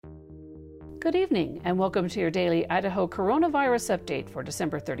Good evening and welcome to your daily Idaho coronavirus update for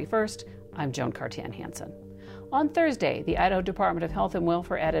December 31st. I'm Joan Cartian Hansen. On Thursday, the Idaho Department of Health and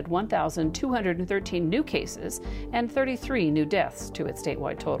Welfare added 1,213 new cases and 33 new deaths to its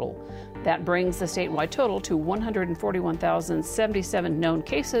statewide total. That brings the statewide total to 141,077 known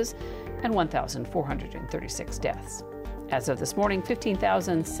cases and 1,436 deaths. As of this morning,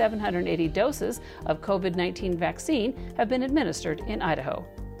 15,780 doses of COVID-19 vaccine have been administered in Idaho.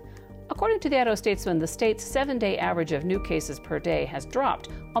 According to the Idaho Statesman, the state's 7-day average of new cases per day has dropped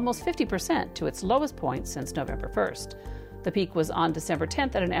almost 50% to its lowest point since November 1st. The peak was on December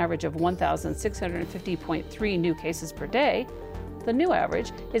 10th at an average of 1,650.3 new cases per day. The new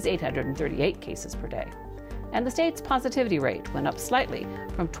average is 838 cases per day. And the state's positivity rate went up slightly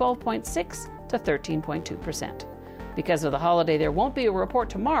from 12.6 to 13.2%. Because of the holiday, there won't be a report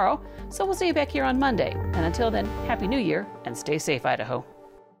tomorrow, so we'll see you back here on Monday. And until then, Happy New Year and stay safe, Idaho.